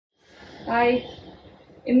Hi,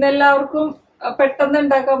 ഇന്നെല്ലാവർക്കും പെട്ടെന്ന്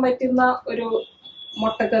ഉണ്ടാക്കാൻ പറ്റുന്ന ഒരു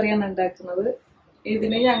മുട്ടക്കറിയാണ് ഉണ്ടാക്കുന്നത്.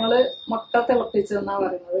 ഇതിന് ഞങ്ങൾ മുട്ട തിളപ്പിച്ചെന്നാ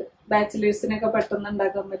പറയുന്നത്. ബാച്ചിലേഴ്സിനൊക്കെ പെട്ടെന്ന്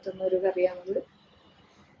ഉണ്ടാക്കാൻ പറ്റുന്ന ഒരു കറിയാണിത്.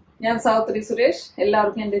 ഞാൻ സാവിത്രി സുരേഷ്.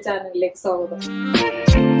 എല്ലാവർക്കും എൻ്റെ ചാനലിലേക്ക് സ്വാഗതം.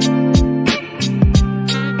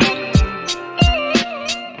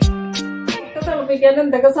 മുട്ട തിളപ്പിക്കാൻ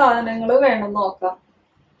എന്തൊക്കെ സാധനങ്ങൾ വേണമെന്ന് നോക്കാം.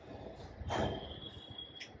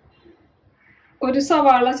 ഒരു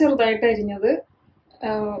സവാള ചെറുതായിട്ട് അരിഞ്ഞത്,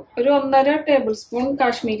 ഒരു 1.5 table spoon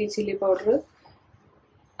Kashmiri chilli powder,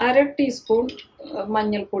 1/2 teaspoon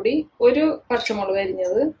മഞ്ഞൾപ്പൊടി, ഒരു പച്ചമുളക്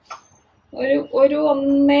അരിഞ്ഞത്, ഒരു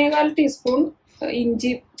 1.25 ടീസ്പൂൺ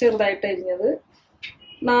ഇഞ്ചി ചെറുതായിട്ട് അരിഞ്ഞത്,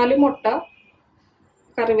 4 മുട്ട,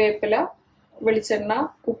 കറിവേപ്പില, വെളിച്ചെണ്ണ,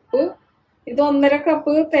 ഉപ്പ്. ഇത് 1.5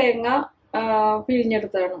 കപ്പ് തേങ്ങ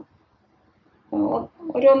പിഴിഞ്ഞെടുത്താണ്.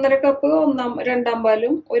 ഒരു 1.5 കപ്പ് രണ്ടാം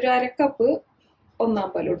പാലും ഒരു 1/2 കപ്പ് ഒന്നാം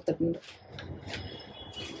പാലും എടുത്തിട്ടുണ്ട്.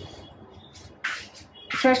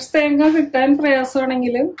 ഫ്രഷ് തേങ്ങ കിട്ടാൻ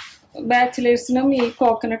പ്രയാസമാണെങ്കിലും ബാച്ചിലേഴ്സിനും ഈ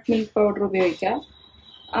കോക്കനട്ട് മിൽക്ക് പൗഡർ ഉപയോഗിക്കാം.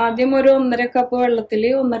 ആദ്യം ഒരു 1.5 കപ്പ് വെള്ളത്തിൽ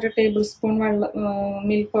 1.5 ടേബിൾ സ്പൂൺ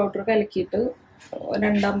മിൽക്ക് പൗഡർ കലക്കിയിട്ട്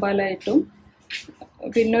രണ്ടാം പാലായിട്ടും,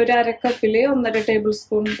 പിന്നെ ഒരു 1/2 കപ്പിൽ 1.5 ടേബിൾ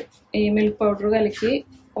സ്പൂൺ ഈ മിൽക്ക് പൗഡർ കലക്കി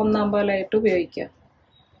ഒന്നാം പാലായിട്ട് ഉപയോഗിക്കാം.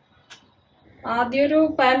 ആദ്യം ഒരു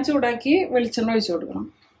പാൻ ചൂടാക്കി വെളിച്ചെണ്ണ ഒഴിച്ചു കൊടുക്കണം.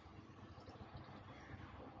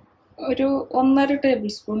 ഒരു 1.5 ടേബിൾ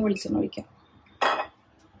സ്പൂൺ വെളിച്ചെണ്ണ ഒഴിക്കാം.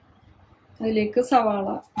 അതിലേക്ക് സവാള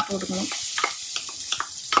ഇട്ട് കൊടുക്കണം.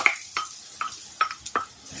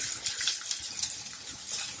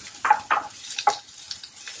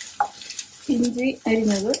 ഇഞ്ചി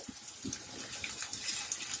അരിഞ്ഞത്,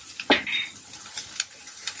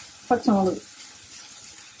 പച്ചമുളക്,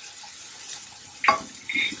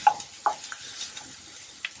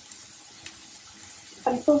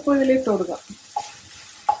 അല്പം ഉപ്പ് ഇതിലിട്ട് കൊടുക്കാം.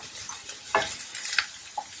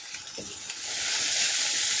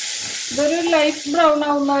 ഇതൊരു ലൈറ്റ് ബ്രൗൺ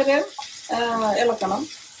ആവുന്നവരെ ഇളക്കണം.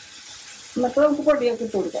 എന്നിട്ട് നമുക്ക് പൊടിയൊക്കെ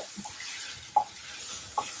ഇട്ട് കൊടുക്കാം.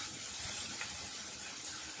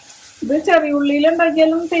 ഇത് ചെറിയ ഉള്ളിയിൽ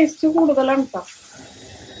ഉണ്ടാക്കിയാലും ടേസ്റ്റ് കൂടുതലാണ് കേട്ടോ.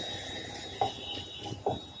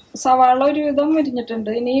 സവാള ഒരുവിധം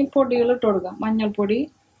മുരിഞ്ഞിട്ടുണ്ട്. ഇനി പൊടികൾ ഇട്ട് കൊടുക്കാം. മഞ്ഞൾപ്പൊടി,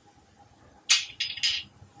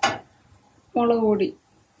 മുളക് പൊടി.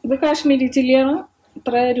 ഇത് കാശ്മീരി ചില്ലിയാണ്,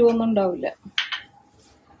 ഇത്ര എരിവൊന്നും ഉണ്ടാവില്ല.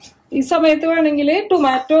 ഈ സമയത്ത് വേണമെങ്കിൽ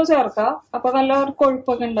ടൊമാറ്റോ ചേർക്കാം, അപ്പൊ നല്ല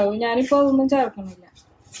കൊഴുപ്പൊക്കെ ഉണ്ടാവും. ഞാനിപ്പോ അതൊന്നും ചേർക്കണില്ല.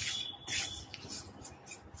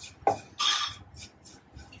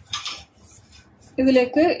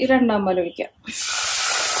 ഇതിലേക്ക് ഈ രണ്ടാം പാൽ ഒഴിക്കാം.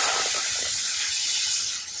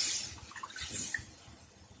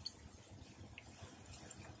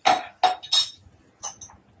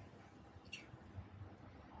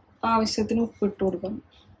 ആവശ്യത്തിന് ഉപ്പ് ഇട്ട് കൊടുക്കാം.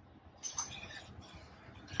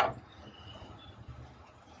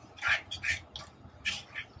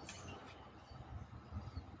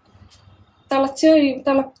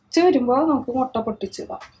 തിളച്ച് വരുമ്പോ നമുക്ക് മുട്ട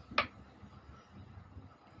പൊട്ടിച്ചിടാം.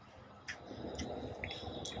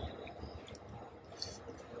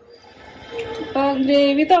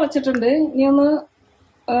 ഗ്രേവി തിളച്ചിട്ടുണ്ട്. ഇനി ഒന്ന്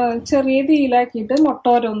ചെറിയ തീയിലാക്കിയിട്ട് മുട്ട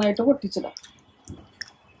ഓരോന്നായിട്ട് പൊട്ടിച്ചിടാം.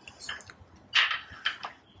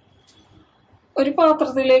 ഒരു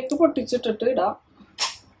പാത്രത്തിലേക്ക് പൊട്ടിച്ചിട്ടിട്ട് ഇടാം,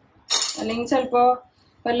 അല്ലെങ്കിൽ ചിലപ്പോ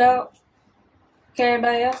വല്ല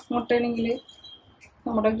കേടായ മുട്ടയാണെങ്കിൽ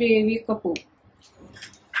നമ്മുടെ ഗ്രേവി ഒക്കെ പോവും.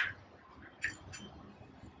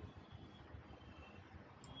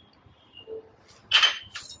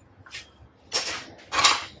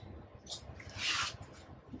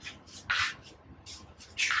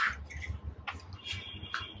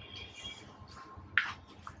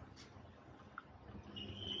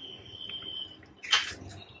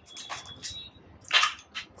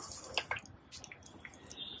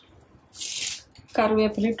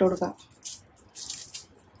 കറിവേപ്പില ഇട്ട് കൊടുക്കാം.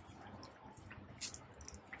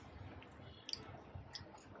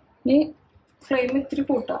 ഇനി ഫ്ലെയിം ഇത്തിരി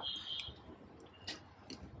കൂട്ടാം.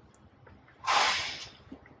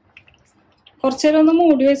 കുറച്ചേരം ഒന്ന്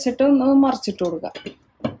മൂടി വെച്ചിട്ട് ഒന്ന് മറിച്ചിട്ട് കൊടുക്കാം.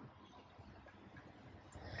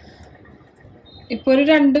 ഇപ്പൊ ഒരു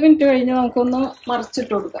 2 മിനിറ്റ് കഴിഞ്ഞ് നമുക്കൊന്ന്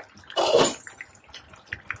മറിച്ചിട്ട് കൊടുക്കാം.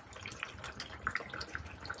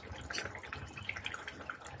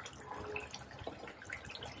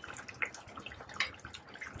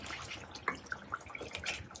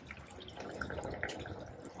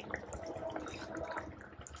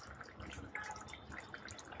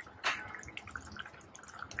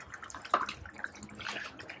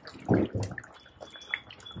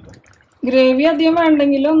 ഗ്രേവി അധികം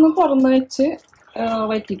വേണ്ടെങ്കിൽ ഒന്ന് തുറന്ന് വെച്ച്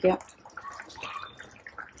വറ്റിക്കാം.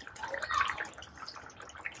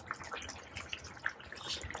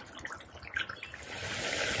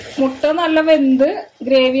 മുട്ട നല്ല വെന്ത്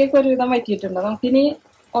ഗ്രേവിയൊക്കെ ഒരുവിധം വറ്റിയിട്ടുണ്ട്. നമുക്കിനി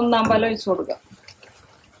ഒന്നാം പാൽ ഒഴിച്ചു കൊടുക്കാം.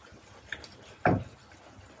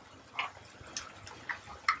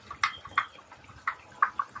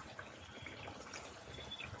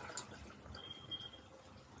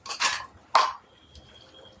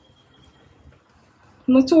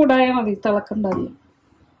 ഒന്ന് ചൂടായാൽ മതി, തിളക്കണ്ടാവില്ല.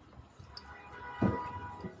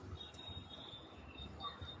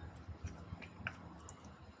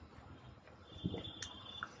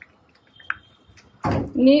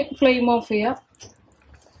 ഇനി ഫ്ലെയിം ഓഫ് ചെയ്യാം.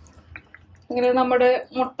 അങ്ങനെ നമ്മുടെ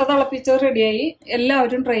മുട്ട തിളപ്പിച്ചത് റെഡിയായി.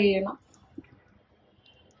 എല്ലാവരും ട്രൈ ചെയ്യണം.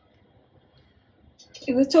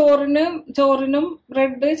 ഇത് ചോറിനും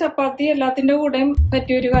ബ്രെഡ്, ചപ്പാത്തി എല്ലാത്തിൻ്റെ കൂടെയും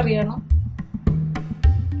പറ്റിയൊരു കറിയാണ്.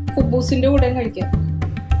 കുബൂസിൻ്റെ കൂടെയും കഴിക്കാം.